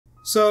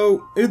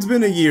So, it's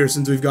been a year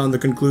since we've gotten the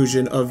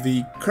conclusion of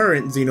the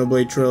current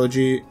Xenoblade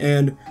trilogy,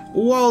 and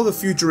while the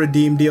Future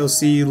Redeemed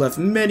DLC left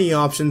many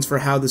options for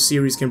how the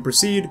series can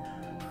proceed,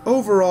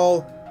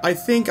 overall, I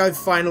think I've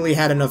finally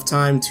had enough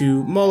time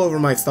to mull over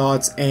my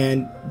thoughts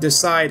and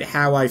decide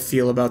how I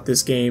feel about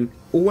this game.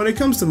 When it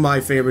comes to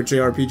my favorite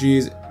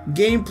JRPGs,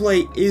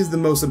 gameplay is the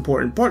most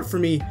important part for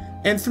me,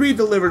 and 3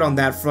 delivered on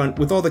that front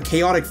with all the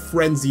chaotic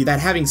frenzy that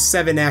having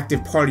 7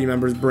 active party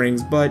members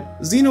brings, but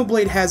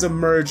Xenoblade has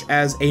emerged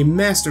as a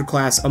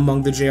masterclass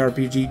among the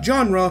JRPG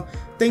genre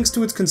thanks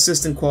to its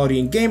consistent quality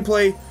in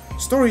gameplay,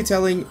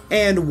 storytelling,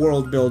 and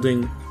world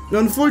building.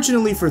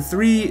 Unfortunately for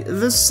 3,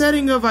 the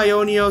setting of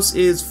Ionios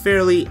is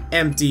fairly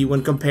empty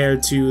when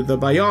compared to the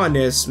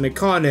Bionis,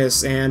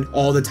 Mechonis, and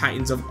all the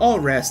Titans of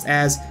Allrest,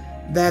 as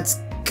that's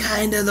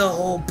kinda the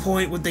whole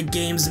point with the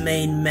game's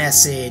main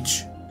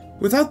message.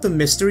 Without the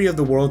mystery of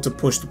the world to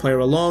push the player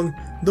along,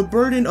 the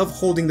burden of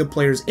holding the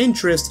player's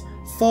interest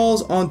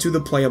falls onto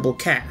the playable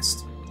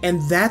cast.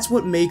 And that's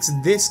what makes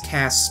this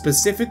cast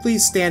specifically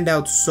stand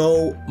out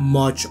so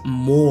much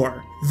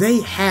more.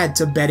 They had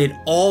to bet it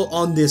all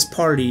on this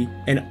party,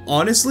 and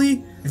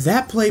honestly,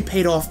 that play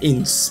paid off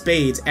in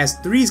spades, as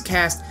 3's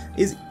cast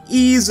is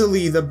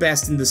easily the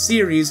best in the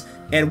series,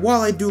 and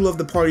while I do love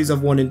the parties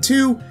of 1 and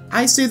 2,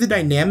 I say the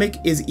dynamic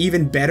is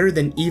even better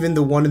than even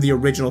the one of the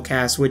original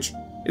cast, which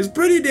is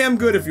pretty damn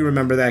good if you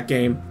remember that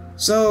game.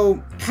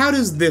 So, how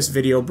does this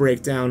video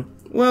break down?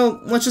 Well,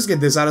 let's just get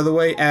this out of the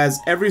way, as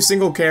every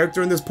single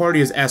character in this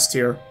party is S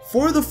tier.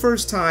 For the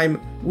first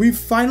time, we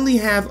finally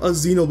have a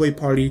Xenoblade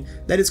party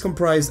that is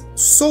comprised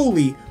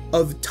solely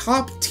of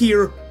top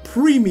tier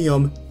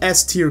premium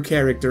S tier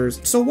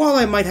characters. So while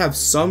I might have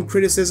some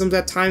criticisms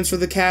at times for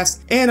the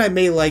cast, and I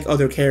may like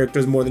other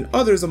characters more than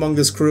others among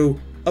this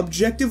crew,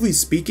 objectively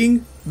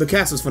speaking, the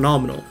cast is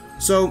phenomenal.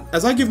 So,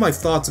 as I give my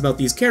thoughts about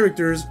these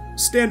characters,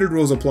 standard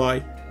rules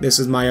apply. This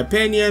is my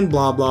opinion,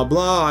 blah blah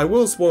blah, I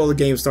will spoil the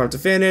game start to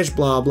finish,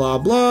 blah blah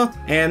blah,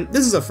 and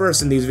this is a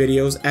first in these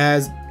videos,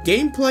 as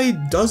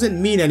gameplay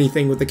doesn't mean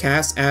anything with the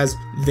cast, as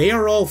they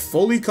are all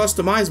fully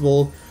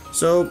customizable,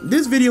 so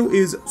this video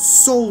is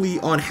solely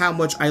on how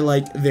much I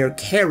like their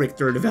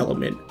character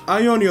development.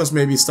 Ionios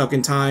may be stuck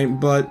in time,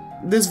 but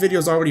this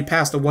video's already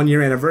past the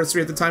 1-year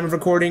anniversary at the time of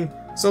recording,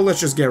 so let's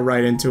just get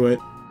right into it.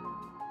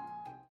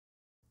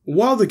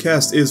 While the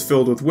cast is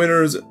filled with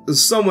winners,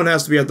 someone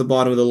has to be at the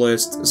bottom of the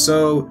list,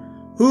 so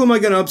who am I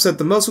gonna upset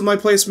the most with my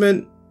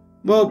placement?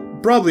 Well,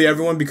 probably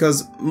everyone,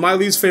 because my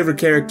least favorite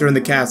character in the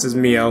cast is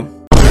Mio.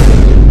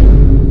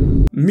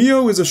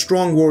 Mio is a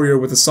strong warrior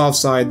with a soft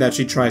side that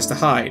she tries to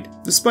hide.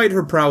 Despite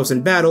her prowess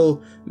in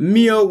battle,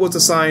 Mio was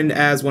assigned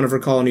as one of her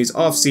colony's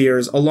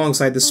Offseers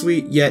alongside the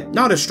sweet, yet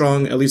not as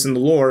strong, at least in the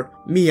lore,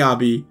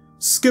 Miyabi.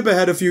 Skip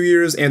ahead a few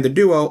years and the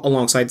duo,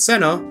 alongside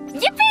Senna,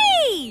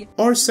 Yippee!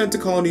 Are sent to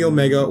Colony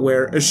Omega,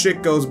 where a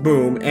shit goes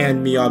boom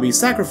and Miyabi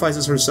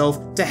sacrifices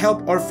herself to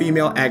help our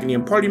female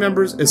Agnium party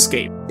members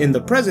escape. In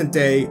the present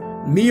day,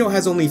 Mio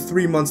has only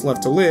 3 months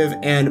left to live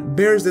and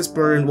bears this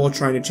burden while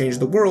trying to change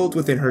the world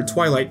within her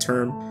Twilight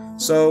term.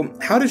 So,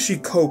 how does she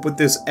cope with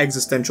this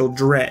existential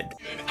dread?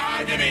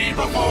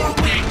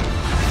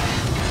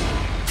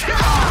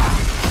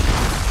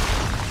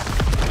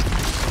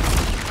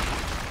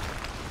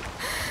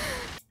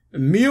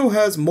 Mio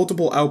has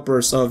multiple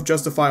outbursts of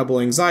justifiable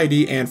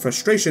anxiety and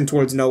frustration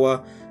towards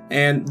Noah,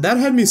 and that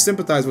had me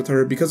sympathize with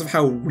her because of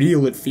how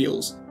real it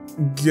feels.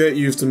 Get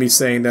used to me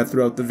saying that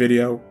throughout the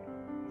video.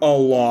 A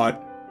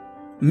lot.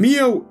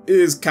 Mio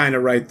is kinda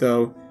right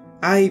though.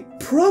 I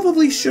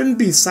probably shouldn't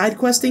be side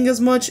questing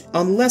as much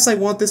unless I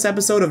want this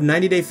episode of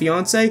 90 Day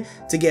Fiancé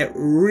to get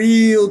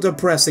real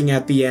depressing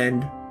at the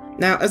end.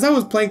 Now, as I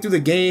was playing through the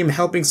game,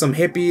 helping some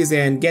hippies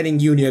and getting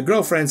Uni a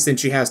girlfriend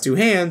since she has 2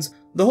 hands,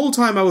 the whole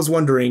time I was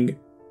wondering,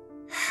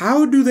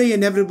 how do they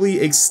inevitably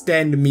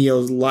extend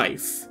Mio's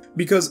life?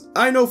 Because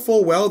I know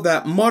full well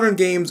that modern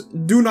games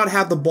do not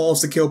have the balls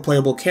to kill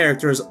playable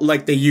characters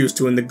like they used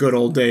to in the good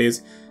old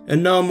days.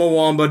 And no,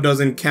 Mwamba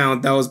doesn't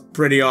count, that was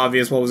pretty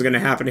obvious what was going to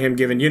happen to him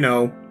given, you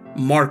know,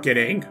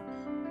 marketing.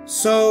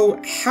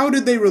 So, how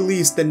did they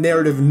release the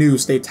narrative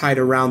noose they tied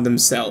around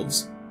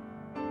themselves?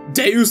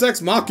 Deus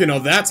Ex Machina,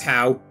 that's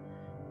how!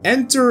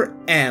 Enter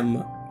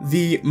M,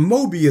 the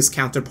Mobius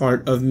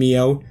counterpart of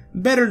Mio,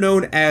 better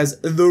known as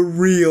the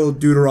real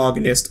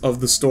deuteragonist of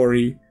the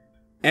story.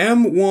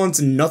 M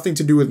wants nothing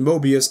to do with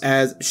Mobius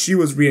as she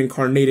was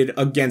reincarnated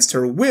against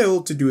her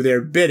will to do their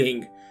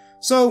bidding,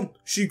 so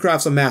she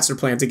crafts a master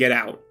plan to get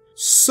out.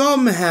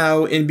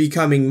 Somehow, in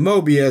becoming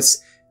Mobius,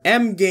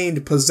 M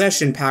gained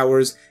possession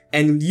powers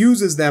and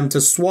uses them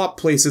to swap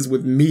places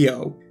with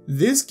Mio.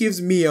 This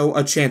gives Mio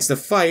a chance to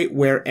fight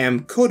where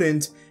M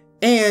couldn't,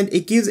 and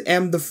it gives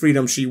M the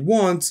freedom she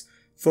wants,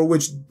 for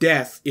which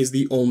death is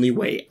the only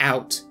way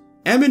out.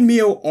 M and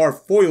Mio are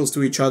foils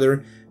to each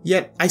other,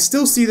 yet I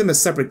still see them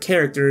as separate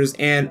characters,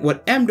 and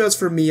what M does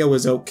for Mio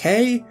is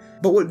okay,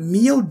 but what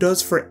Mio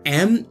does for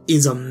M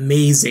is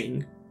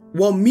amazing.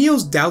 While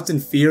Mio's doubts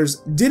and fears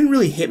didn't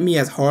really hit me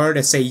as hard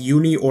as say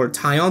Uni or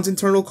Taiyon's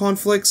internal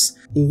conflicts,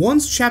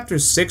 once Chapter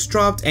 6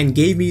 dropped and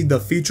gave me the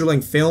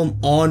feature-length film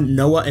on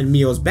Noah and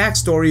Mio's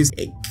backstories,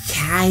 it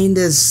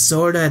kinda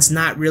sorta, it's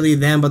not really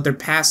them but their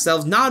past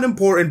selves, not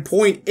important.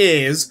 Point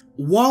is,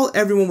 while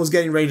everyone was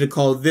getting ready to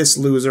call this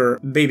loser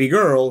baby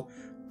girl,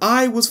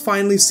 I was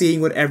finally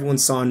seeing what everyone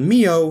saw in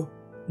Mio,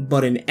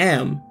 but in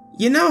M.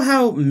 You know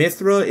how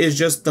Mithra is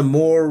just the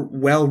more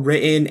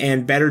well-written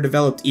and better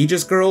developed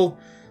Aegis girl?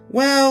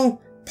 Well,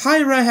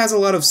 Pyra has a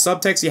lot of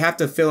subtext you have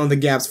to fill in the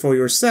gaps for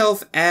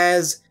yourself,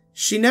 as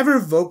she never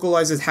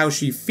vocalizes how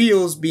she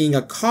feels being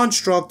a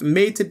construct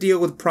made to deal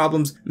with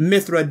problems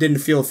Mithra didn't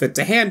feel fit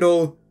to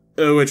handle,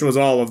 which was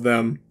all of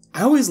them.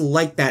 I always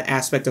liked that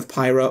aspect of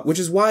Pyra, which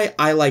is why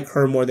I like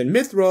her more than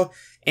Mithra,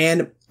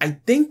 and I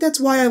think that's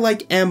why I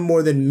like M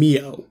more than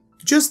Mio.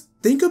 Just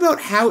think about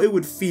how it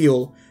would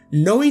feel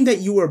knowing that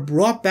you were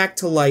brought back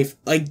to life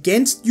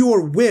against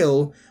your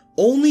will,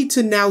 only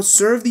to now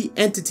serve the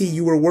entity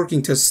you were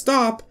working to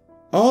stop,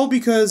 all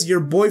because your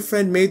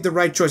boyfriend made the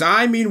right choice.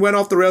 I mean, went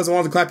off the rails and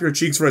wanted to clap your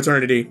cheeks for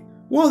eternity.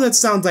 While that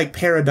sounds like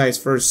paradise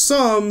for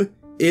some,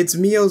 it's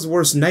Mio's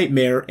worst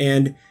nightmare,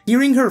 and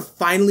hearing her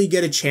finally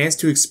get a chance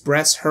to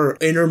express her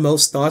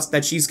innermost thoughts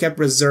that she's kept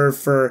reserved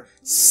for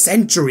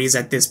centuries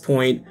at this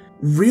point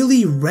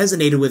really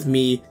resonated with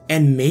me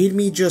and made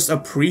me just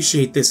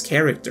appreciate this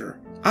character.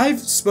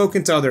 I've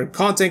spoken to other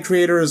content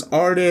creators,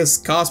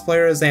 artists,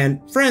 cosplayers, and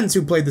friends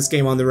who played this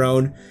game on their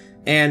own,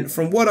 and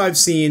from what I've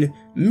seen,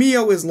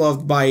 Mio is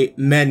loved by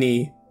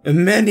many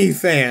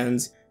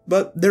fans,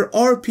 but there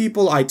are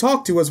people I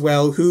talk to as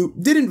well who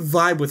didn't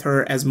vibe with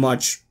her as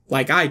much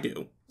like I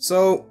do.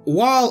 So,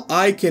 while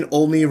I can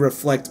only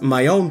reflect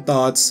my own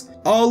thoughts,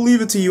 I'll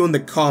leave it to you in the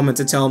comments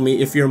to tell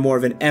me if you're more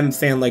of an M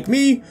fan like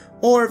me,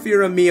 or if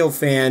you're a Mio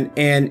fan,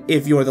 and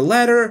if you're the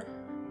latter,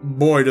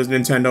 boy does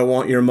Nintendo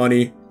want your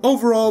money.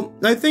 Overall,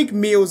 I think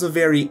Mio is a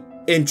very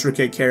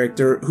intricate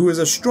character who is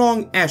as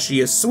strong as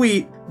she is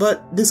sweet,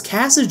 but this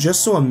cast is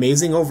just so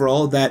amazing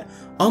overall that,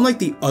 unlike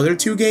the other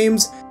two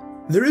games,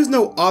 there is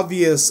no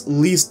obvious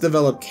least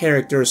developed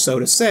character, so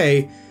to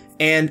say,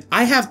 and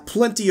I have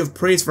plenty of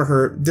praise for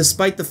her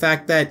despite the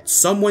fact that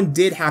someone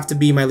did have to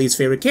be my least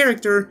favorite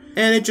character,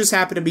 and it just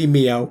happened to be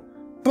Mio.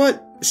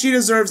 But she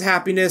deserves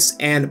happiness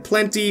and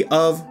plenty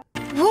of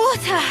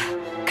water!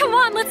 Come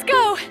on, let's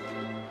go!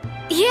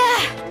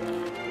 Yeah!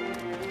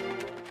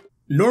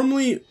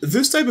 Normally,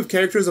 this type of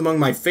character is among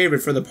my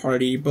favorite for the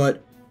party,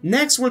 but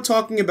next we're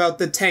talking about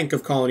the tank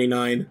of Colony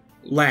 9,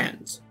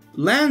 Lanz.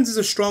 Lanz is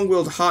a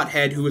strong-willed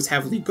hothead who is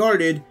heavily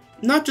guarded,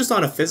 not just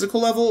on a physical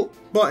level,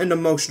 but an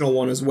emotional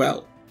one as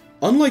well.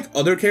 Unlike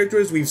other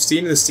characters we've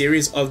seen in the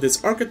series of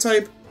this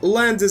archetype,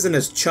 Lanz isn't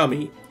as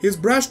chummy. His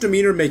brash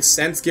demeanor makes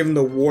sense given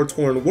the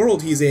war-torn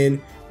world he's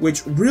in,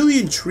 which really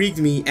intrigued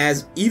me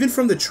as, even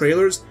from the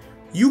trailers,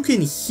 you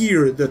can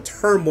hear the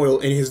turmoil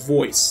in his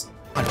voice.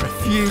 I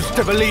refuse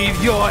to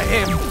believe you're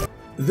him!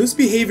 This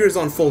behavior is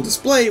on full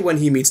display when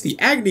he meets the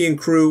Agnian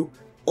crew,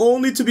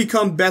 only to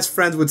become best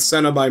friends with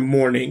Senna by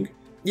morning.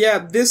 Yeah,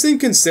 this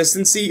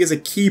inconsistency is a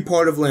key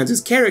part of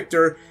Lanz's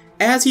character,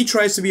 as he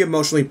tries to be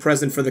emotionally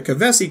present for the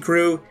Kavesi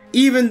crew,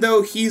 even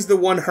though he's the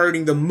one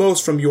hurting the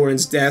most from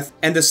Yorin's death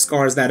and the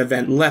scars that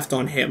event left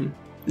on him.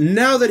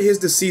 Now that his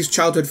deceased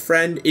childhood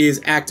friend is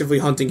actively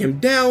hunting him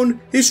down,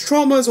 his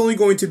trauma is only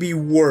going to be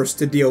worse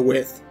to deal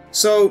with.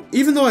 So,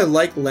 even though I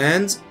like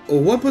Lanz,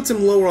 what puts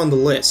him lower on the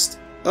list?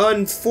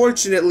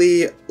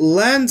 Unfortunately,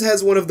 Lanz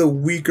has one of the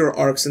weaker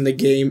arcs in the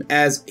game,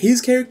 as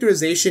his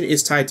characterization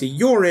is tied to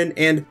Yorin,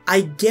 and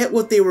I get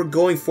what they were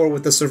going for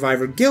with the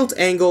survivor guilt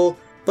angle,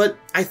 but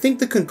I think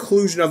the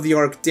conclusion of the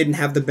arc didn't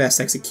have the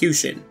best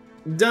execution.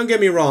 Don't get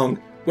me wrong,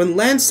 when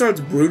Lanz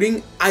starts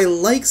brooding, I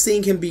like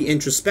seeing him be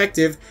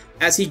introspective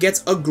as he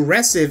gets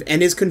aggressive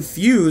and is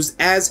confused,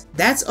 as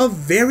that's a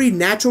very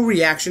natural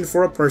reaction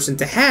for a person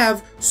to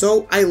have,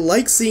 so I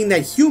like seeing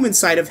that human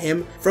side of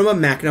him from a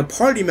Machina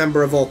party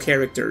member of all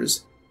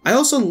characters. I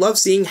also love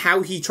seeing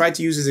how he tried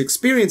to use his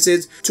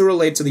experiences to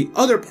relate to the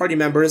other party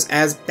members,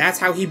 as that's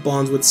how he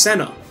bonds with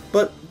Senna.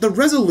 But the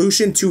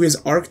resolution to his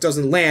arc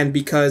doesn't land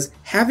because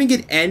having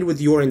it end with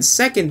Yorin's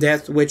second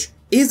death, which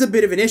is a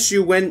bit of an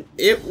issue when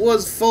it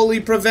was fully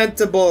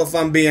preventable if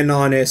I'm being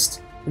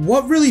honest.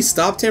 What really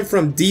stopped him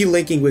from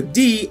de-linking with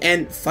D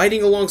and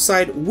fighting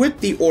alongside with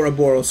the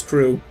Ouroboros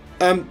crew?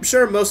 I'm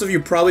sure most of you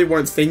probably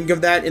weren't thinking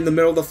of that in the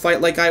middle of the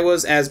fight like I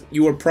was, as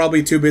you were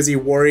probably too busy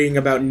worrying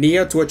about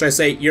Nia, to which I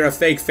say, you're a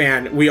fake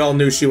fan, we all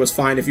knew she was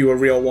fine if you were a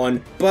real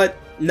one. But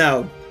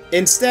no.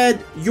 Instead,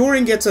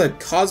 Yorin gets a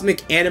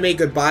cosmic anime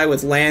goodbye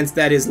with Lanz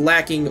that is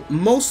lacking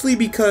mostly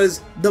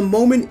because the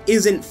moment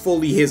isn't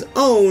fully his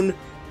own,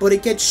 but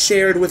it gets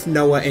shared with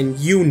Noah and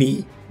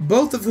Uni,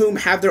 both of whom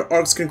have their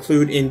arcs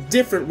conclude in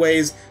different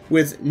ways,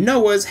 with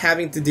Noah's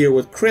having to deal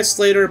with Chris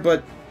later,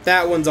 but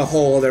that one's a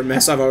whole other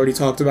mess I've already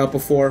talked about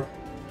before.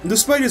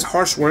 Despite his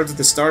harsh words at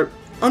the start,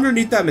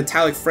 underneath that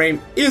metallic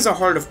frame is a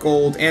heart of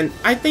gold, and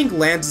I think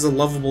Lanz is a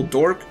lovable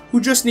dork who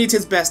just needs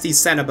his bestie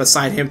Senna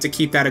beside him to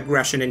keep that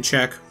aggression in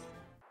check.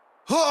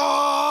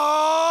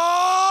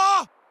 Oh!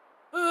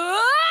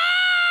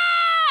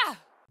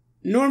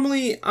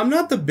 Normally, I'm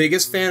not the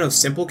biggest fan of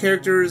simple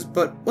characters,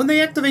 but when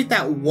they activate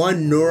that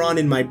one neuron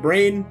in my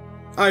brain,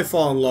 I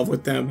fall in love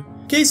with them.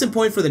 Case in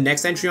point for the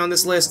next entry on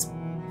this list,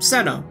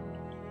 Senna.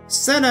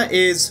 Senna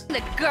is...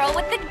 The girl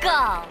with the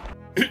gall.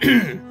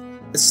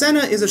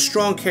 Senna is a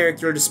strong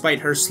character despite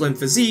her slim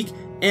physique,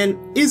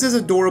 and is as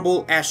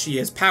adorable as she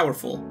is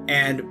powerful.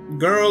 And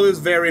girl is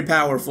very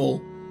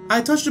powerful.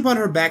 I touched upon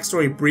her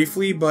backstory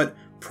briefly, but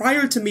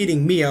prior to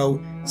meeting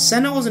Mio,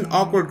 Senna was an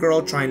awkward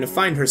girl trying to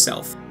find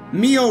herself.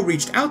 Mio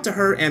reached out to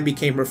her and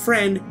became her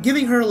friend,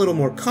 giving her a little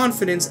more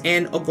confidence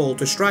and a goal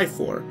to strive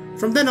for.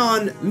 From then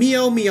on,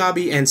 Mio,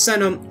 Miyabi, and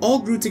Senna all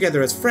grew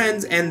together as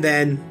friends, and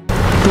then...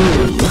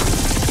 boom!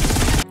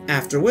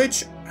 After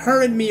which,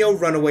 her and Mio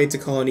run away to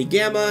Colony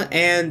Gamma,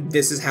 and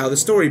this is how the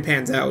story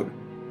pans out.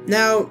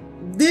 Now,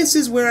 this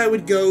is where I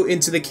would go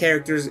into the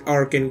character's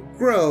arc and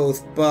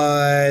growth,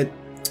 but...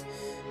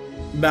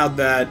 about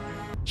that.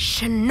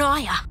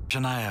 Shania.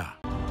 Shania,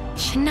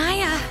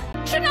 Shania.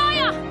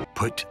 Shania!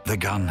 put the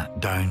gun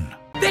down.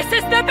 This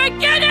is the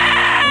beginning!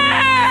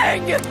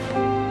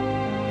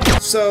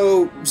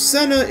 So,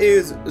 Senna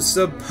is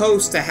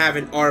supposed to have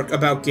an arc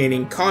about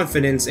gaining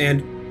confidence,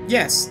 and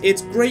yes,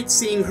 it's great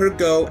seeing her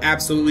go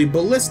absolutely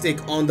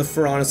ballistic on the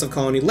Pharaohs of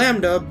Colony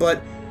Lambda,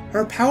 but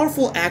her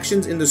powerful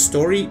actions in the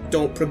story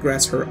don't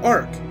progress her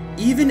arc.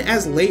 Even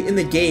as late in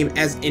the game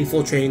as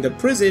infiltrating the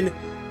prison,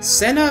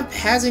 Senna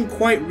hasn't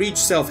quite reached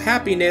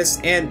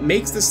self-happiness and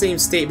makes the same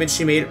statement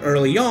she made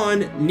early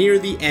on near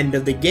the end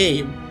of the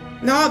game.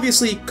 Now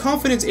obviously,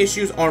 confidence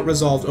issues aren't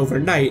resolved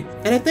overnight,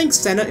 and I think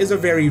Senna is a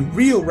very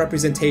real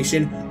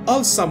representation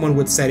of someone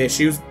with said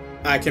issues.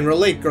 I can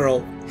relate,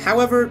 girl.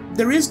 However,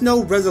 there is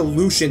no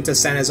resolution to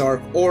Senna's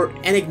arc or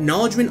an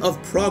acknowledgement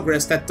of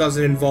progress that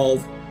doesn't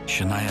involve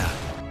Shania.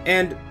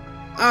 And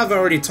I've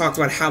already talked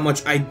about how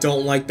much I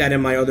don't like that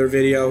in my other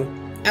video.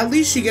 At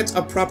least she gets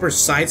a proper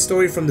side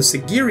story from the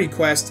Sagiri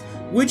quest,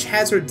 which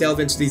has her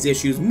delve into these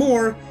issues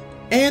more,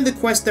 and the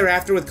quest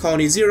thereafter with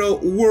Colony Zero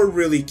were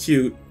really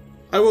cute.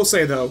 I will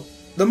say though,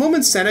 the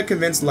moment Senna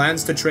convinced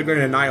Lance to trigger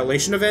an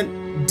annihilation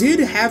event did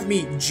have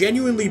me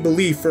genuinely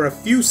believe for a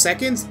few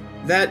seconds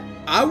that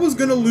I was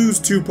gonna lose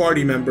 2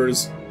 party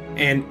members.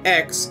 And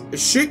X,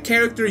 shit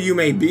character you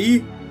may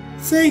be,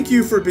 thank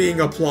you for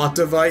being a plot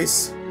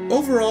device.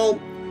 Overall,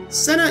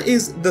 Senna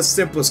is the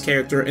simplest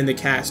character in the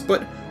cast,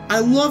 but I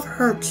love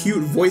her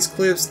cute voice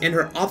clips, and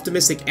her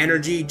optimistic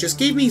energy just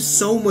gave me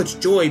so much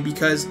joy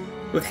because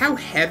with how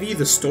heavy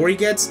the story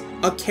gets,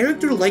 a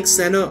character like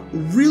Senna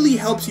really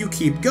helps you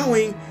keep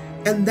going,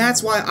 and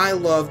that's why I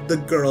love the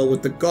girl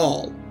with the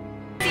gall.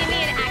 See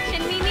me in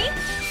action, Mimi?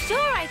 Sure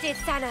I did,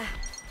 Senna.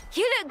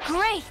 You look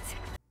great.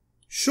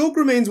 Shulk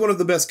remains one of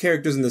the best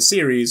characters in the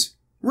series.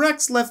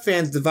 Rex left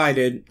fans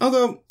divided,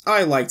 although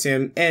I liked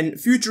him, and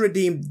Future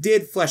Redeemed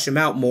did flesh him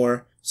out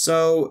more.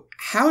 So,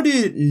 how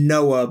did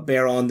Noah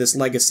bear on this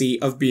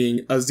legacy of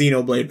being a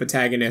Xenoblade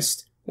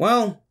protagonist?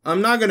 Well,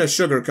 I'm not gonna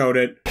sugarcoat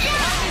it.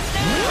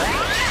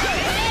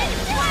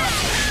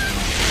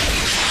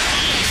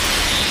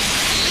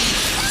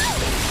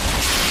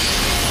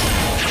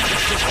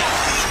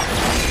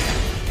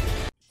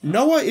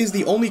 Noah is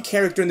the only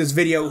character in this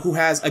video who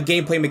has a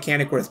gameplay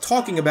mechanic worth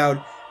talking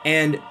about,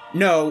 and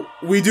no,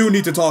 we do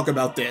need to talk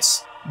about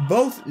this.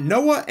 Both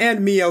Noah and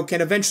Mio can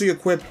eventually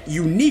equip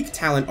unique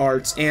talent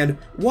arts, and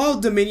while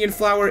Dominion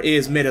Flower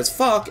is mid as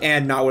fuck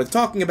and not worth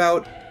talking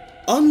about,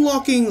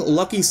 unlocking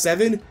Lucky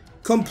 7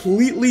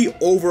 completely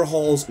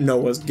overhauls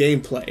Noah's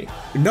gameplay.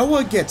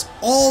 Noah gets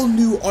all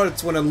new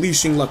arts when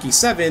unleashing Lucky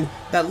 7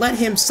 that let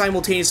him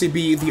simultaneously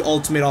be the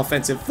ultimate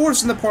offensive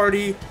force in the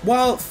party,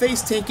 while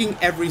face tanking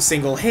every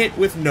single hit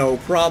with no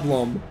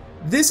problem.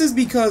 This is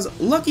because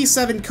Lucky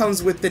 7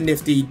 comes with the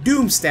nifty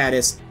Doom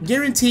status,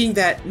 guaranteeing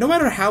that no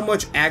matter how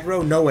much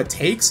aggro Noah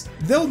takes,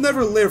 they'll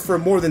never live for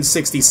more than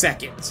 60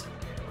 seconds.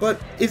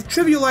 But if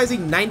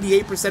trivializing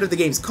 98% of the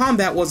game's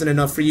combat wasn't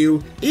enough for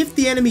you, if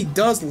the enemy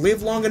does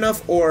live long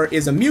enough or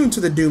is immune to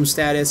the Doom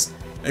status,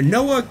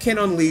 Noah can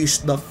unleash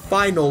the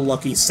final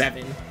Lucky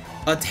 7,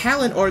 a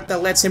talent art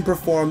that lets him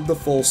perform the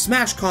full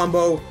smash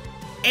combo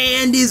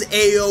and is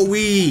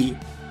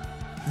AoE.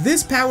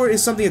 This power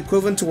is something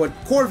equivalent to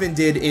what Corvin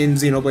did in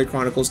Xenoblade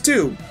Chronicles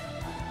 2.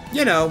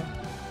 You know,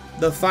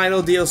 the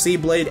final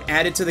DLC Blade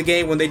added to the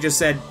game when they just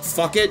said,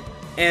 fuck it,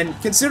 and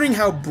considering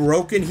how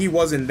broken he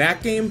was in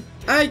that game,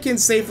 I can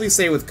safely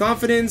say with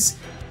confidence,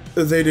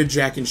 they did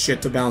jack and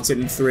shit to balance it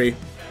in 3.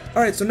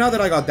 Alright, so now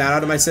that I got that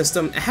out of my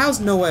system, how's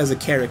Noah as a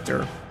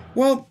character?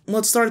 Well,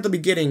 let's start at the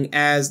beginning,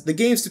 as the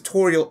game's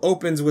tutorial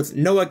opens with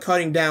Noah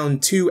cutting down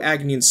 2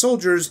 Agnian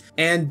soldiers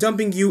and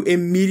dumping you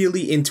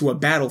immediately into a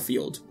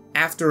battlefield.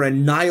 After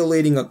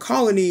annihilating a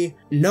colony,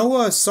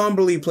 Noah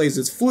somberly plays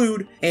his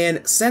flute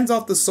and sends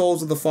off the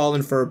souls of the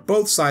fallen for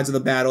both sides of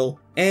the battle,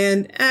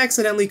 and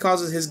accidentally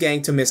causes his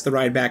gang to miss the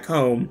ride back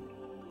home.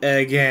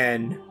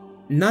 Again.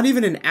 Not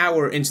even an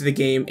hour into the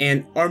game,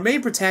 and our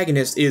main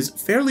protagonist is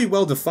fairly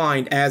well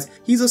defined, as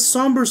he's a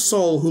somber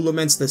soul who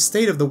laments the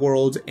state of the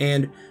world,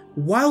 and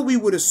while we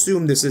would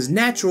assume this is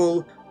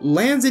natural,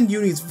 Lanz and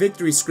Uni's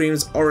victory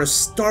screams are a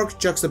stark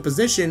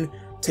juxtaposition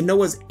to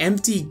Noah's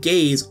empty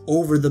gaze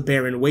over the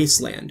barren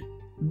wasteland.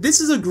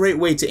 This is a great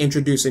way to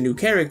introduce a new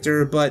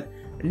character, but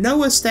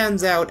Noah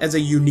stands out as a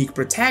unique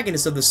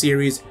protagonist of the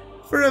series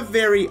for a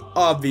very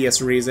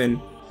obvious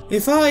reason.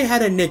 If I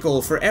had a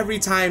nickel for every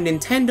time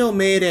Nintendo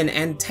made an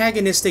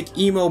antagonistic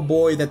emo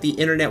boy that the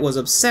internet was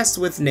obsessed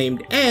with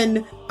named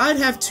N, I'd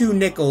have 2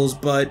 nickels,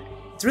 but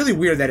it's really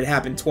weird that it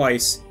happened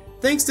twice.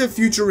 Thanks to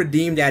Future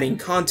Redeemed adding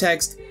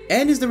context,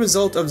 N is the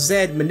result of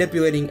Zed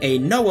manipulating a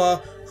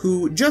Noah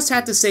who just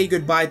had to say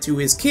goodbye to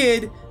his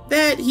kid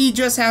that he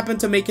just happened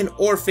to make an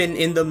orphan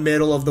in the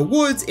middle of the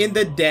woods in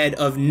the dead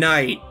of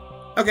night.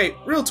 Okay,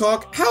 real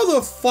talk, how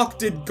the fuck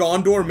did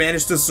Gondor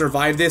manage to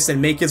survive this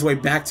and make his way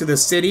back to the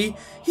city?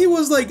 He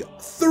was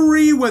like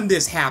 3 when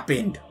this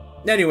happened.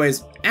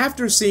 Anyways,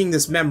 after seeing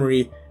this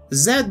memory,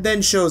 Zed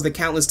then shows the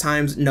countless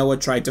times Noah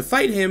tried to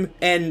fight him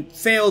and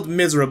failed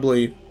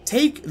miserably.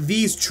 Take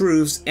these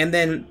truths and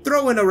then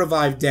throw in a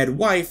revived dead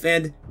wife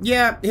and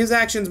yeah, his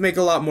actions make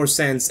a lot more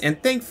sense,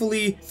 and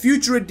thankfully,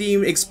 Future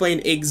Redeemed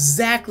explained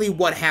exactly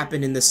what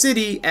happened in the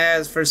city,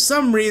 as for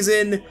some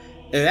reason,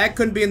 that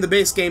couldn't be in the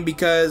base game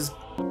because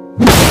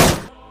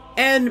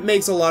N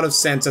makes a lot of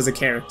sense as a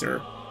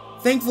character.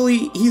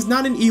 Thankfully, he's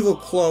not an evil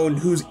clone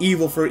who's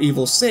evil for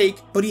evil's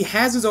sake, but he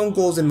has his own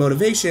goals and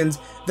motivations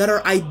that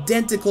are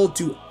identical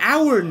to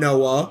our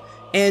Noah,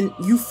 and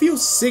you feel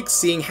sick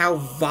seeing how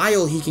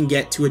vile he can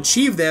get to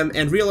achieve them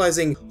and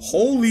realizing,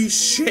 holy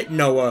shit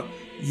Noah,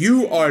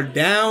 you are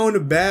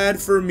down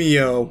bad for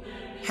Mio.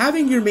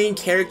 Having your main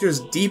character's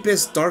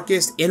deepest,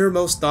 darkest,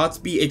 innermost thoughts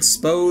be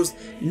exposed,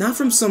 not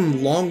from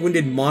some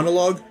long-winded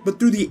monologue, but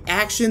through the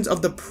actions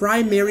of the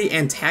primary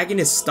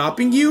antagonist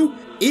stopping you,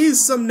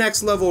 is some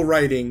next-level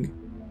writing.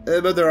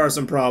 But there are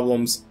some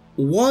problems.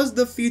 Was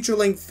the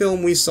feature-length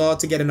film we saw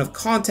to get enough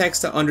context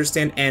to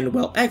understand and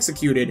well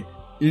executed?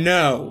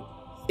 No.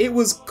 It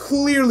was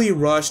clearly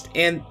rushed,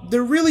 and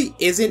there really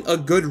isn't a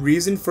good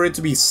reason for it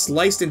to be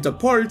sliced into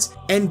parts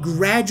and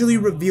gradually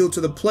revealed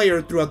to the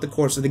player throughout the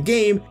course of the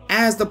game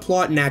as the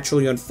plot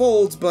naturally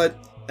unfolds, but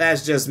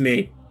that's just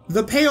me.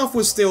 The payoff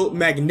was still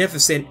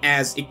magnificent,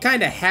 as it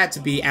kinda had to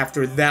be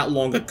after that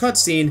long a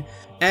cutscene,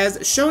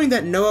 as showing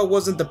that Noah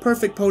wasn't the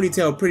perfect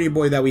ponytail pretty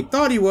boy that we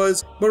thought he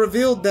was, but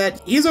revealed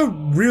that he's a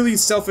really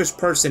selfish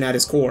person at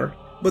his core.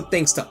 But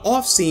thanks to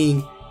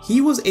off-seeing, he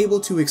was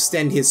able to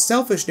extend his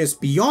selfishness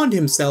beyond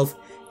himself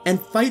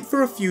and fight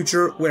for a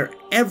future where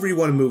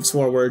everyone moves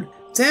forward.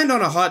 To end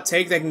on a hot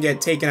take that can get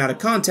taken out of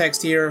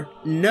context here,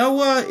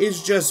 Noah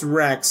is just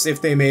Rex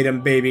if they made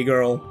him baby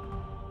girl.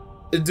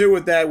 Do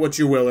with that what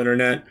you will,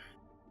 internet.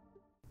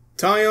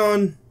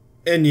 Tyon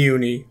and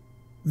Uni,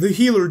 the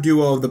healer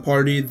duo of the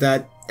party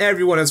that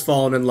everyone has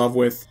fallen in love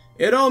with.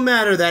 It don't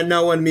matter that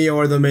Noah and Mio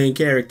are the main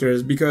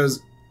characters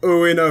because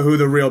we know who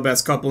the real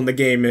best couple in the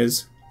game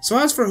is. So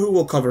as for who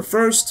we'll cover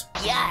first...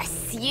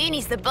 Yes,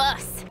 Uni's the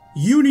boss.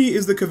 Uni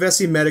is the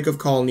Kevesi medic of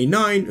Colony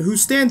 9 who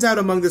stands out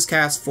among this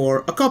cast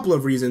for a couple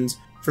of reasons.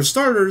 For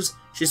starters,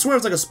 she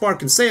swears like a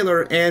Spartan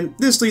sailor, and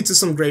this leads to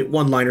some great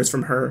one-liners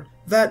from her.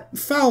 That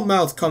foul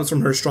mouth comes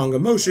from her strong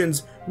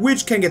emotions,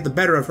 which can get the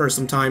better of her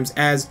sometimes,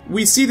 as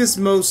we see this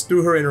most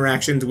through her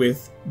interactions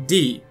with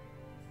D.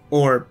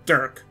 Or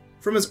Dirk.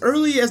 From as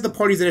early as the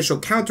party's initial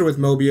encounter with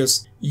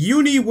Mobius,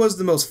 Uni was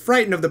the most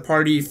frightened of the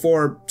party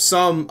for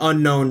some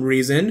unknown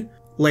reason.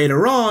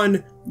 Later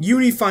on,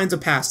 Uni finds a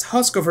past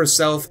husk of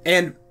herself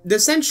and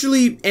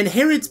essentially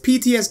inherits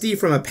PTSD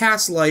from a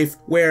past life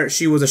where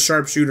she was a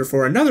sharpshooter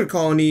for another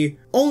colony,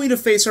 only to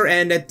face her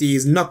end at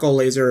D's knuckle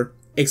laser,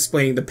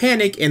 explaining the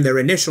panic in their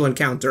initial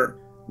encounter.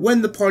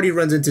 When the party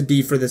runs into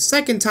D for the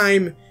second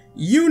time,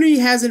 Uni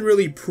hasn't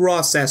really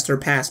processed her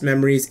past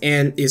memories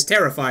and is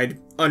terrified,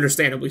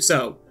 understandably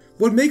so.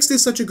 What makes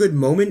this such a good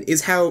moment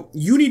is how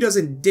Uni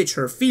doesn't ditch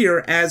her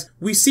fear, as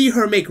we see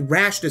her make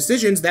rash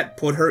decisions that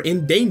put her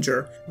in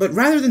danger. But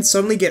rather than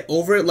suddenly get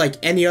over it like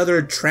any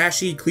other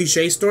trashy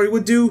cliche story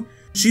would do,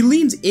 she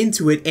leans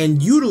into it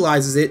and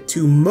utilizes it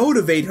to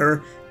motivate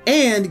her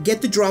and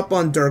get the drop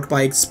on Dirk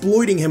by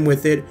exploiting him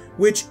with it,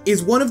 which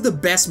is one of the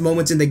best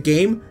moments in the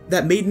game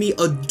that made me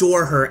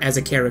adore her as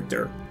a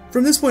character.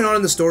 From this point on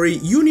in the story,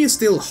 Uni is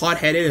still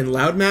hot-headed and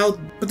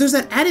loudmouthed, but there's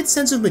that added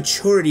sense of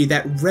maturity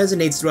that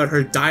resonates throughout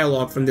her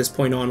dialogue from this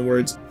point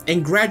onwards,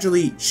 and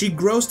gradually, she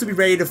grows to be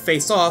ready to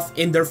face off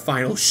in their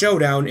final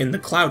showdown in the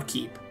Cloud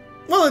Keep.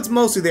 Well, it's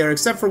mostly there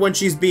except for when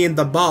she's being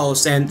the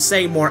boss and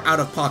saying more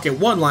out-of-pocket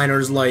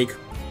one-liners like,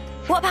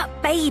 What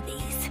about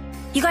babies?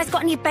 You guys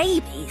got any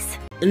babies?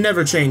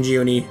 Never change,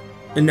 Uni.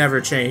 Never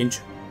change.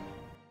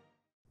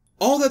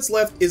 All that's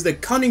left is the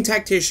cunning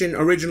tactician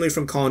originally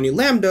from Colony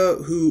Lambda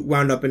who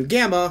wound up in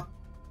Gamma,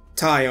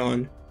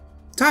 Tyon.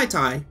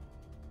 Tai.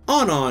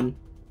 On.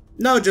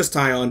 No, just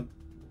Tyon.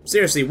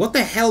 Seriously, what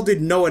the hell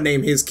did Noah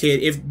name his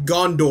kid if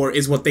Gondor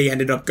is what they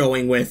ended up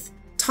going with?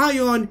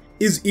 Tyon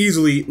is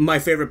easily my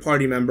favorite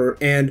party member,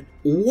 and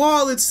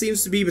while it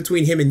seems to be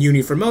between him and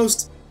Uni for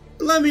most,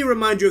 let me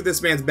remind you of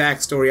this man's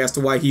backstory as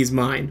to why he's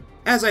mine.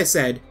 As I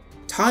said,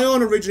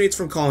 Tyon originates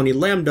from Colony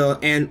Lambda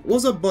and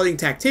was a budding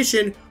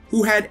tactician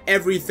who had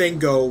everything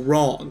go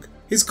wrong.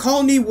 His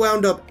colony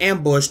wound up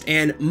ambushed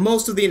and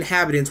most of the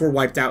inhabitants were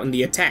wiped out in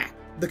the attack.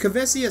 The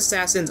Kavesi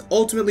assassins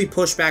ultimately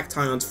push back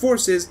Taion's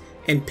forces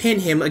and pin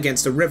him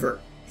against a river.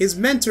 His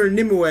mentor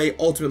Nimue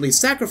ultimately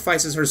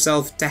sacrifices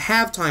herself to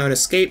have Taion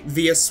escape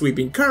via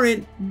sweeping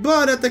current,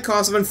 but at the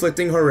cost of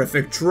inflicting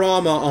horrific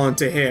trauma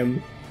onto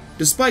him.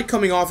 Despite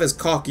coming off as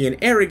cocky and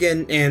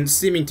arrogant and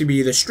seeming to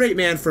be the straight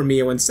man for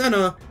Mio and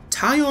Senna,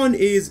 Taion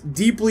is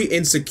deeply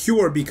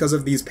insecure because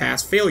of these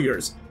past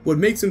failures. What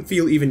makes him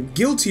feel even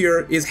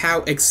guiltier is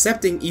how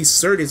accepting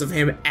Ysert is of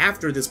him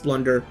after this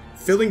blunder,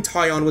 filling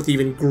Taion with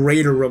even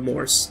greater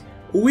remorse.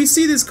 We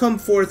see this come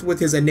forth with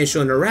his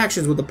initial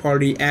interactions with the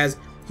party, as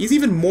he's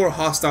even more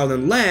hostile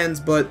than Lance,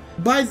 but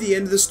by the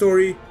end of the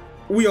story,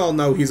 we all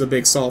know he's a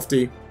big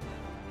softy.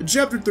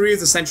 Chapter 3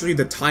 is essentially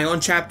the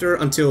Taion chapter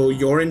until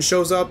Yorin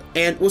shows up,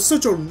 and was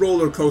such a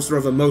roller coaster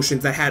of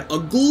emotions that had a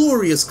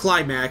glorious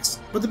climax,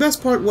 but the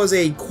best part was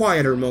a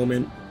quieter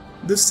moment.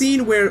 The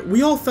scene where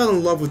we all fell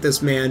in love with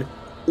this man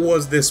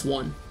was this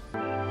one.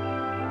 Like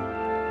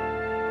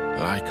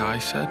I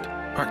said,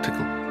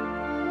 practical.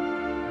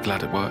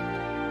 Glad it worked.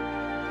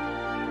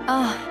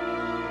 Oh.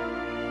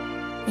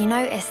 You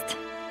noticed?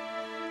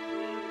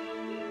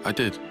 I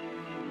did.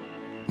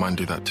 Mine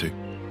do that too.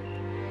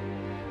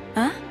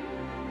 Huh?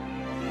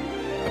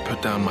 I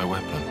put down my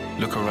weapon,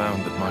 look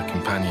around at my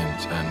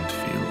companions and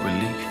feel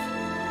relief.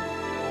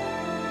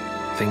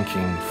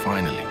 Thinking,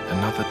 finally,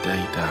 another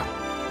day down.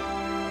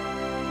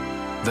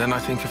 Then I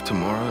think of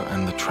tomorrow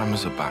and the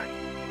tremors are back.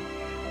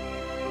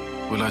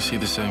 Will I see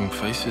the same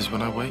faces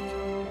when I wake?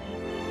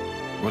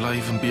 Will I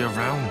even be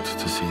around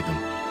to see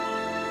them?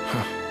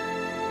 Huh.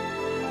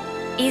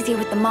 Easier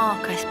with the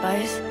mark, I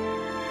suppose.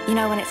 You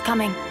know when it's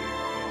coming.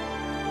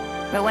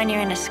 But when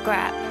you're in a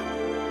scrap...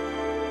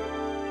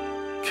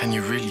 Can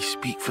you really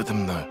speak for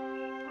them, though?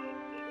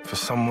 For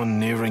someone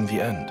nearing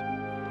the end?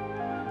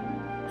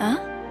 Huh?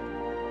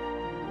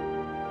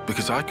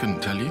 Because I couldn't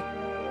tell you.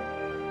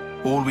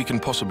 All we can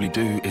possibly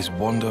do is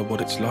wonder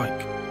what it's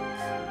like.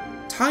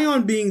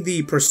 Taion, being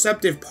the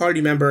perceptive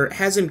party member,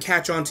 has him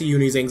catch on to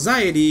Uni's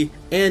anxiety,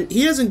 and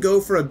he doesn't go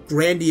for a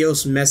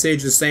grandiose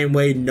message the same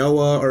way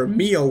Noah or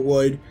Mio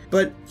would,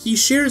 but he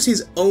shares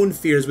his own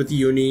fears with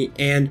Uni,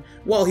 and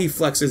while he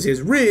flexes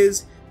his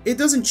riz, it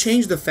doesn't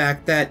change the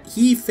fact that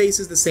he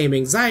faces the same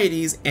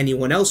anxieties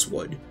anyone else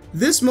would.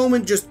 This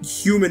moment just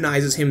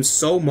humanizes him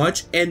so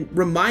much and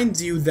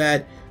reminds you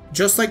that,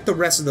 just like the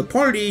rest of the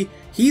party,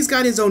 he's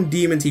got his own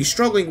demons he's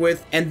struggling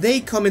with, and they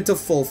come into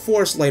full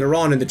force later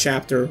on in the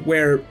chapter,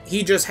 where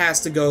he just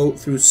has to go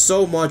through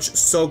so much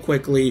so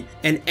quickly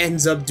and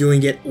ends up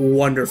doing it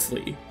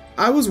wonderfully.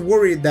 I was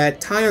worried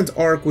that Taion's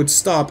arc would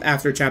stop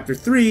after chapter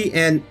 3,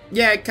 and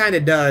yeah, it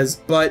kinda does,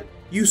 but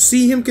you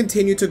see him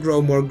continue to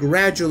grow more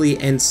gradually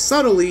and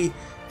subtly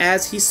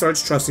as he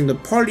starts trusting the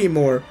party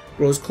more,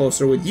 grows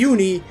closer with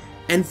Uni,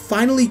 and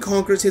finally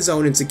conquers his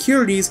own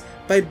insecurities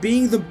by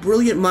being the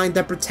brilliant mind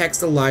that protects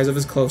the lives of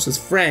his closest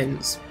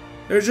friends.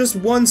 There's just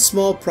one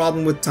small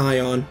problem with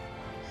Taion.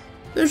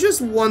 There's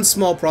just one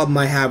small problem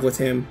I have with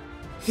him.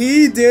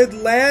 He did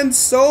land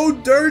so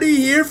dirty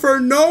here for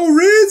no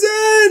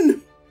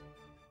reason!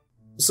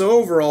 So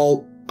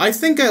overall, I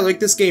think I like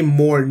this game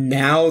more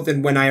now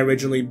than when I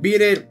originally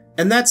beat it,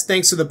 and that's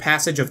thanks to the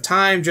passage of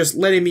time just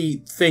letting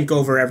me think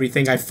over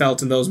everything I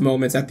felt in those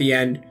moments at the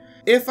end.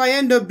 If I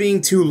end up being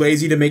too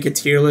lazy to make a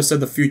tier list of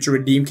the future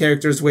redeemed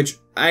characters, which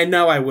I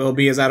know I will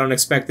be as I don't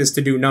expect this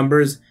to do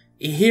numbers,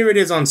 here it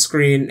is on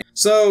screen.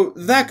 So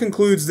that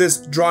concludes this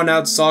drawn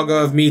out saga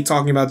of me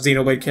talking about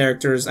Xenoblade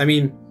characters. I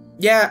mean,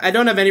 yeah, I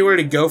don't have anywhere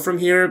to go from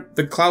here.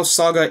 The Klaus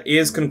saga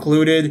is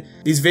concluded.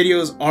 These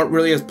videos aren't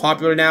really as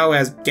popular now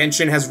as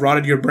Genshin has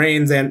rotted your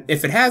brains, and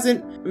if it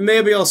hasn't,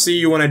 maybe I'll see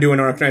you when I do an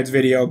Arknights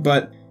video,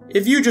 but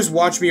if you just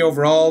watch me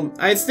overall,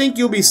 I think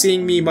you'll be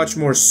seeing me much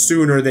more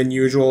sooner than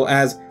usual,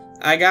 as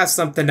I got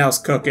something else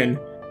cooking.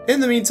 In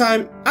the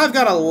meantime, I've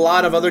got a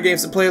lot of other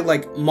games to play,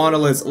 like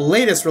Monolith's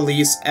latest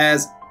release,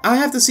 as I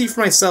have to see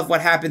for myself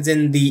what happens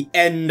in the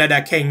end of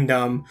the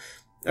kingdom.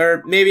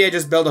 Or maybe I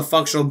just build a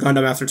functional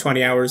Gundam after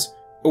 20 hours.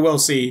 We'll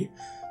see.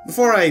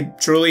 Before I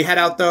truly head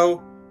out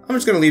though, I'm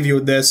just gonna leave you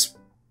with this.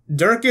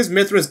 Dirk is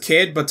Mithra's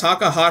kid, but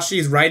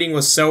Takahashi's writing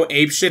was so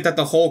apeshit that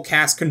the whole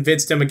cast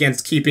convinced him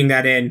against keeping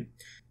that in.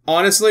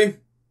 Honestly,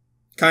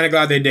 kinda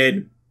glad they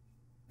did.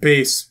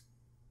 Peace.